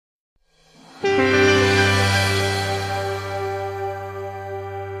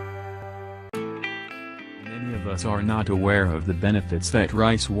adults are not aware of the benefits that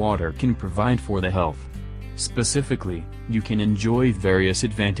rice water can provide for the health. Specifically, you can enjoy various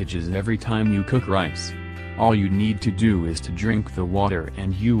advantages every time you cook rice. All you need to do is to drink the water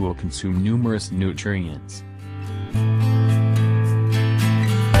and you will consume numerous nutrients.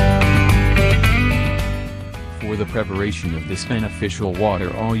 For the preparation of this beneficial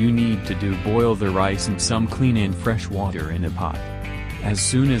water, all you need to do boil the rice in some clean and fresh water in a pot. As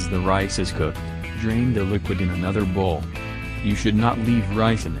soon as the rice is cooked, drain the liquid in another bowl. You should not leave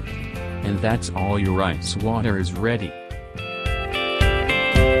rice in it. And that's all, your rice water is ready. Several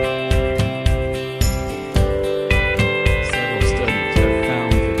studies have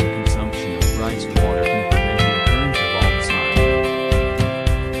found that the consumption of rice water can prevent the occurrence of Alzheimer's.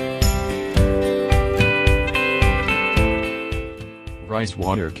 Rice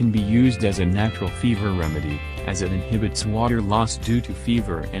water can be used as a natural fever remedy, as it inhibits water loss due to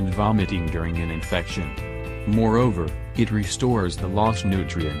fever and vomiting during an infection. Moreover, it restores the lost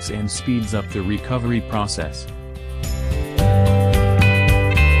nutrients and speeds up the recovery process.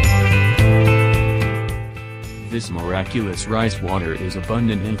 This miraculous rice water is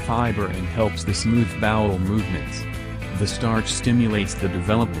abundant in fiber and helps the smooth bowel movements. The starch stimulates the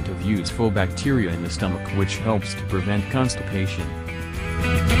development of useful bacteria in the stomach, which helps to prevent constipation.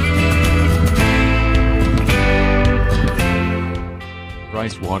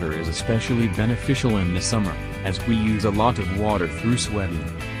 Rice water is especially beneficial in the summer, as we use a lot of water through sweating.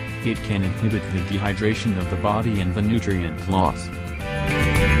 It can inhibit the dehydration of the body and the nutrient loss.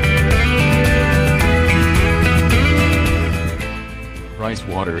 Rice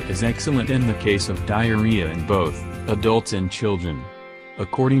water is excellent in the case of diarrhea in both adults and children.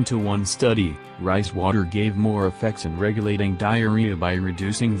 According to one study, rice water gave more effects in regulating diarrhea by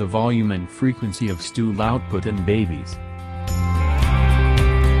reducing the volume and frequency of stool output in babies.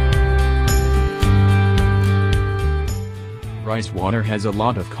 Rice water has a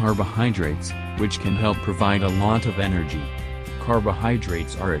lot of carbohydrates, which can help provide a lot of energy.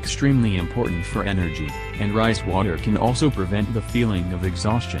 Carbohydrates are extremely important for energy, and rice water can also prevent the feeling of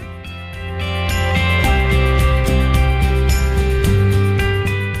exhaustion.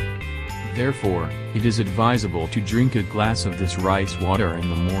 Therefore, it is advisable to drink a glass of this rice water in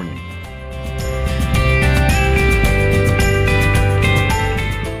the morning.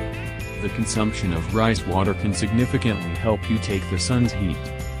 The consumption of rice water can significantly help you take the sun's heat.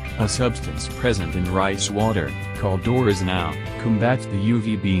 A substance present in rice water, called oryzanol, combats the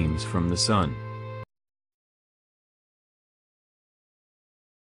UV beams from the sun.